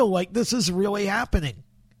real? Like, this is really happening.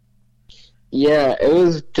 Yeah, it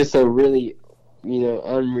was just a really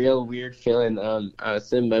unreal, weird feeling. I was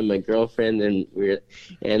sitting by my girlfriend, and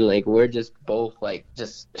we're just both like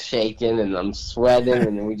just shaking, and I'm sweating,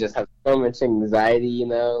 and we just have so much anxiety.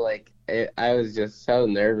 I was just so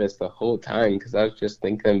nervous the whole time because I was just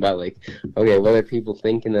thinking about like, okay, what are people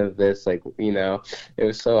thinking of this? Like, it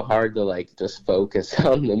was so hard to like just focus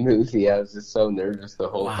on the movie. I was just so nervous the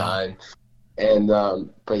whole time. And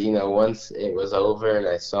but once it was over and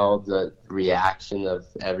I saw the reaction of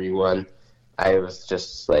everyone, I was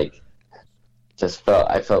just like,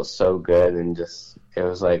 I felt so good, and just it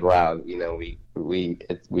was like, wow, we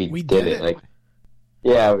did it. Like,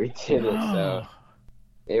 yeah, we did it. So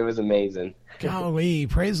it was amazing. Golly,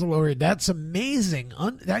 praise the Lord. That's amazing.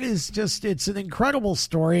 That is just, it's an incredible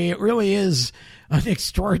story. It really is an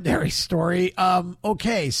extraordinary story.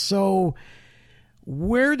 Okay, so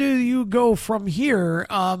where do you go from here?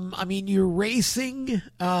 I mean, you're racing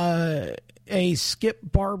a Skip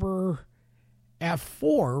Barber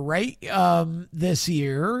F4, right? This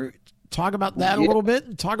year. Talk about that a little bit,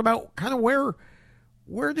 and talk about kind of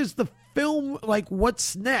where does the film, like,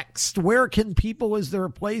 what's next? Where can people, is there a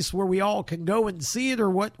place where we all can go and see it, or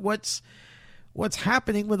what's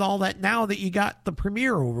happening with all that now that you got the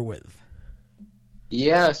premiere over with?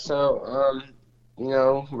 Yeah, so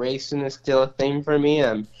racing is still a thing for me.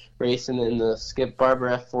 I'm racing in the Skip Barber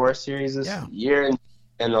F4 series this year,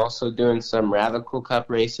 and also doing some Radical Cup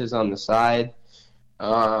races on the side.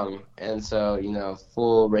 And so,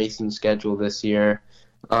 full racing schedule this year.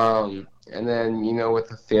 And then, with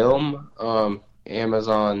the film,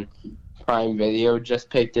 Amazon Prime Video just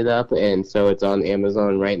picked it up, and so it's on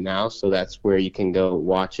Amazon right now, so that's where you can go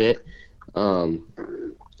watch it. And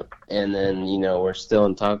then, we're still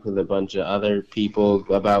in talk with a bunch of other people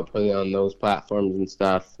about putting it on those platforms and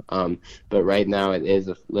stuff. But right now it is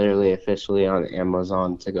literally officially on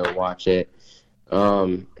Amazon to go watch it.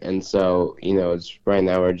 And so, it's right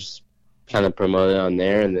now we're just kind of promoting on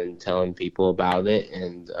there and then telling people about it.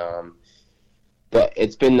 And, but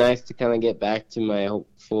it's been nice to kind of get back to my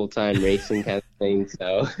full-time racing kind of thing.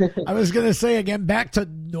 So I was going to say again, back to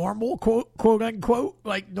normal, quote unquote,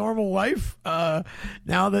 like normal life. Now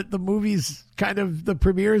that the movie's kind of, the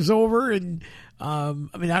premiere's over, and I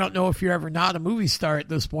mean, I don't know if you're ever not a movie star at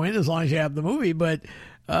this point, as long as you have the movie, but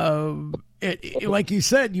like you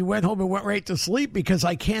said, you went home and went right to sleep, because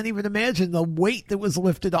I can't even imagine the weight that was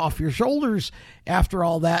lifted off your shoulders after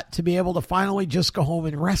all that, to be able to finally just go home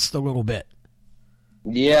and rest a little bit.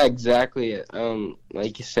 Yeah, exactly.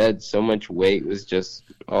 Like you said, so much weight was just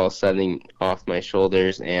all suddenly off my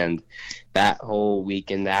shoulders, and that whole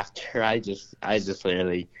weekend after, I just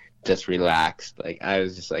literally just relaxed. Like, I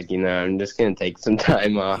was just like, I'm just gonna take some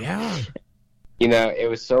time off. Yeah. It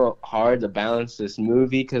was so hard to balance this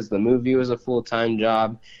movie, because the movie was a full-time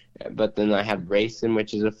job, but then I had racing,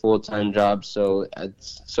 which is a full-time job, so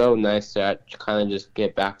it's so nice to kind of just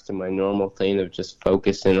get back to my normal thing of just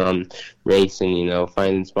focusing on racing,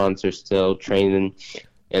 finding sponsors still, training,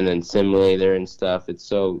 and then simulator and stuff. It's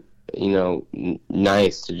so,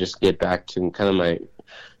 nice to just get back to kind of my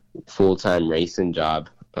full-time racing job.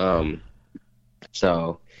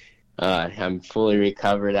 So I'm fully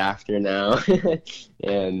recovered after now,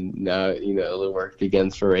 and now, the work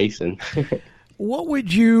begins for racing. What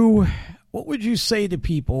would you say to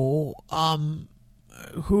people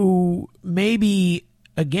who maybe,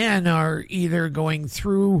 again, are either going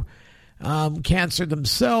through cancer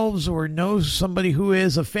themselves or know somebody who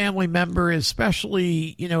is a family member,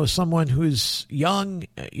 especially, someone who's young,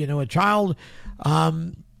 a child,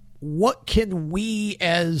 what can we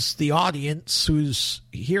as the audience who's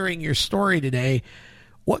hearing your story today,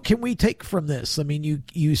 what can we take from this? I mean,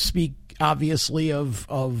 you speak obviously of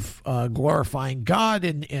glorifying God,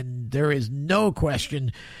 and there is no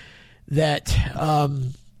question that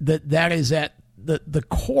that is at the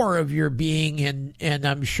core of your being, and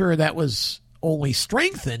I'm sure that was only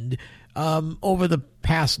strengthened over the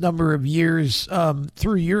past number of years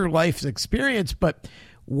through your life's experience. But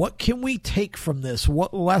what can we take from this?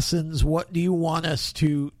 What lessons, what do you want us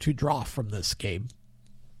to draw from this, Gabe?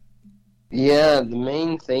 Yeah, the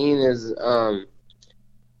main thing is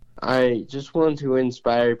I just want to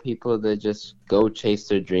inspire people to just go chase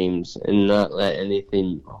their dreams and not let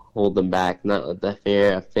anything hold them back, not let the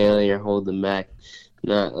fear of failure hold them back,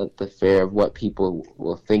 not let the fear of what people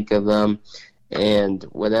will think of them. And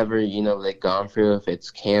whatever, they've gone through, if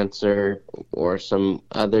it's cancer or some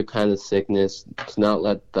other kind of sickness, to not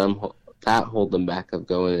let that hold them back of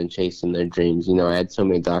going and chasing their dreams. I had so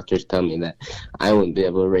many doctors tell me that I wouldn't be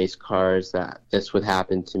able to race cars, that this would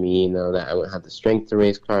happen to me, that I wouldn't have the strength to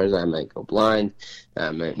race cars, I might go blind, that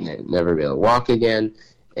I might never be able to walk again.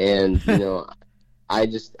 And, I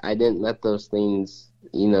didn't let those things,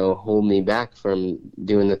 hold me back from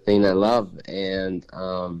doing the thing I love. And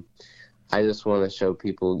I just want to show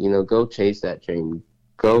people, go chase that dream,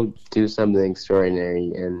 go do something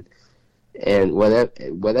extraordinary, and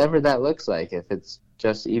whatever that looks like, if it's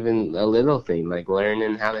just even a little thing like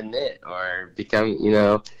learning how to knit or become,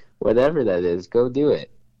 whatever that is, go do it.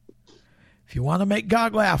 If you want to make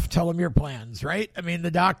God laugh, tell him your plans, right? I mean,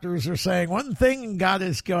 the doctors are saying one thing and God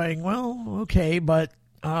is going, well, okay, but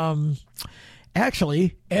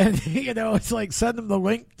actually, and it's like send them the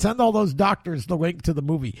link, send all those doctors the link to the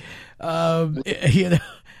movie. I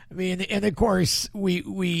mean, and of course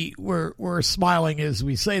we're smiling as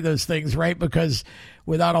we say those things, right? Because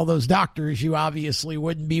without all those doctors, you obviously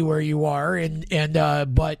wouldn't be where you are.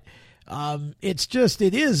 But it's just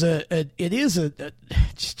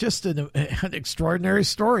an extraordinary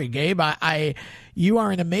story, Gabe. You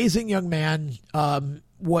are an amazing young man.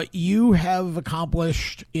 What you have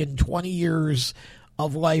accomplished in 20 years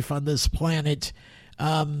of life on this planet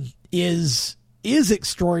is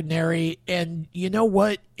extraordinary. And you know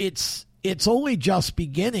what? It's only just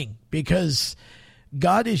beginning, because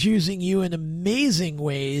God is using you in amazing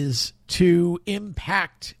ways to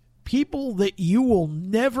impact people that you will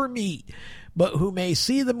never meet, but who may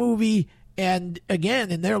see the movie, and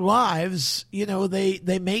again, in their lives,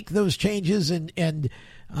 they make those changes, and it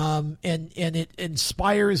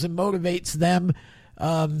inspires and motivates them.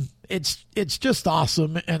 It's just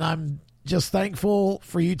awesome, and I'm just thankful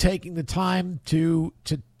for you taking the time to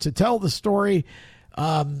tell the story.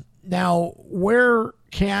 Now, where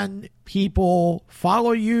can people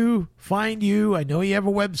follow you, find you? I know you have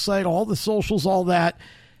a website, all the socials, all that.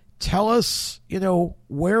 Tell us,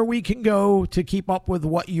 where we can go to keep up with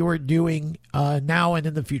what you're doing now and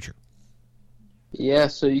in the future. Yeah,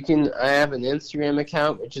 so I have an Instagram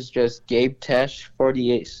account, which is just Gabe Tesh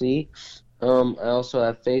 48C. I also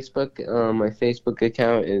have Facebook. My Facebook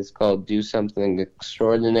account is called Do Something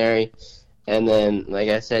Extraordinary. And then, like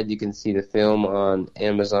I said, you can see the film on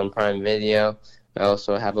Amazon Prime Video. I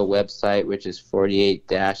also have a website, which is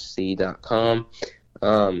 48-c.com.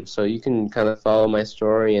 So you can kind of follow my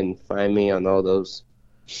story and find me on all those.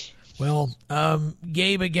 Well,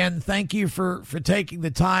 Gabe, again, thank you for taking the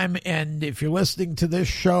time. And if you're listening to this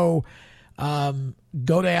show,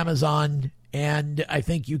 go to Amazon, and I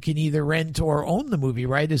think you can either rent or own the movie,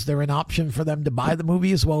 right? Is there an option for them to buy the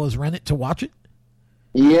movie as well as rent it to watch it?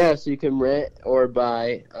 Yeah, so you can rent or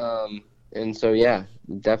buy. And so, yeah,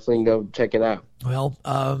 definitely go check it out. Well,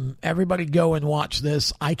 everybody go and watch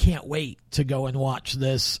this. I can't wait to go and watch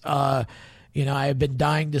this. I have been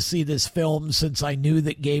dying to see this film since I knew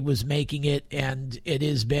that Gabe was making it, and it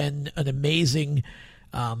has been an amazing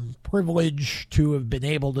privilege to have been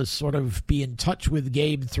able to sort of be in touch with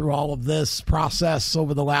Gabe through all of this process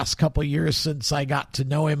over the last couple of years since I got to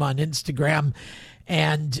know him on Instagram,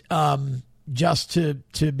 and just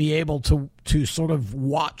to be able to sort of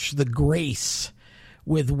watch the grace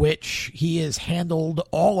with which he has handled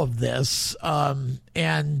all of this,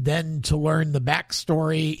 and then to learn the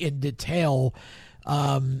backstory in detail.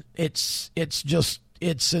 It's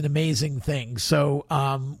an amazing thing. So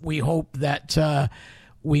we hope that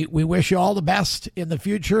we wish you all the best in the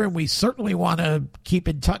future, and we certainly want to keep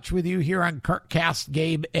in touch with you here on CartCast,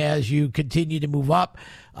 Gabe, as you continue to move up.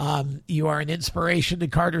 You are an inspiration to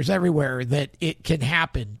Carters everywhere that it can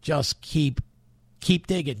happen. Just keep keep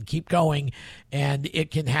digging, keep going, and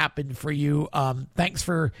it can happen for you. Thanks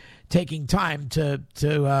for taking time to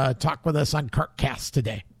talk with us on CartCast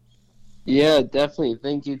today. Yeah, definitely.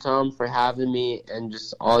 Thank you, Tom, for having me and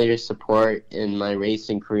just all your support in my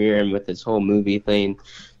racing career and with this whole movie thing.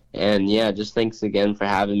 And yeah, just thanks again for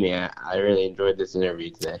having me. I really enjoyed this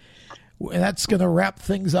interview today. That's going to wrap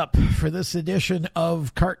things up for this edition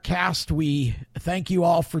of CartCast. We thank you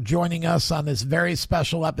all for joining us on this very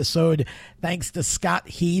special episode. Thanks to Scott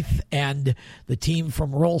Heath and the team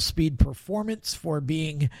from Roll Speed Performance for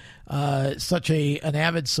being such an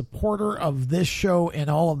avid supporter of this show and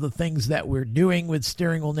all of the things that we're doing with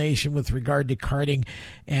Steering Wheel Nation with regard to karting.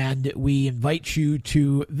 And we invite you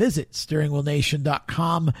to visit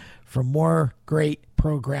steeringwheelnation.com for more great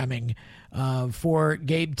programming. For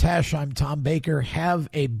Gabe Tesh, I'm Tom Baker. Have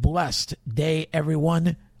a blessed day,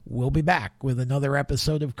 everyone. We'll be back with another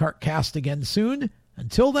episode of CartCast again soon.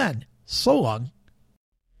 Until then, so long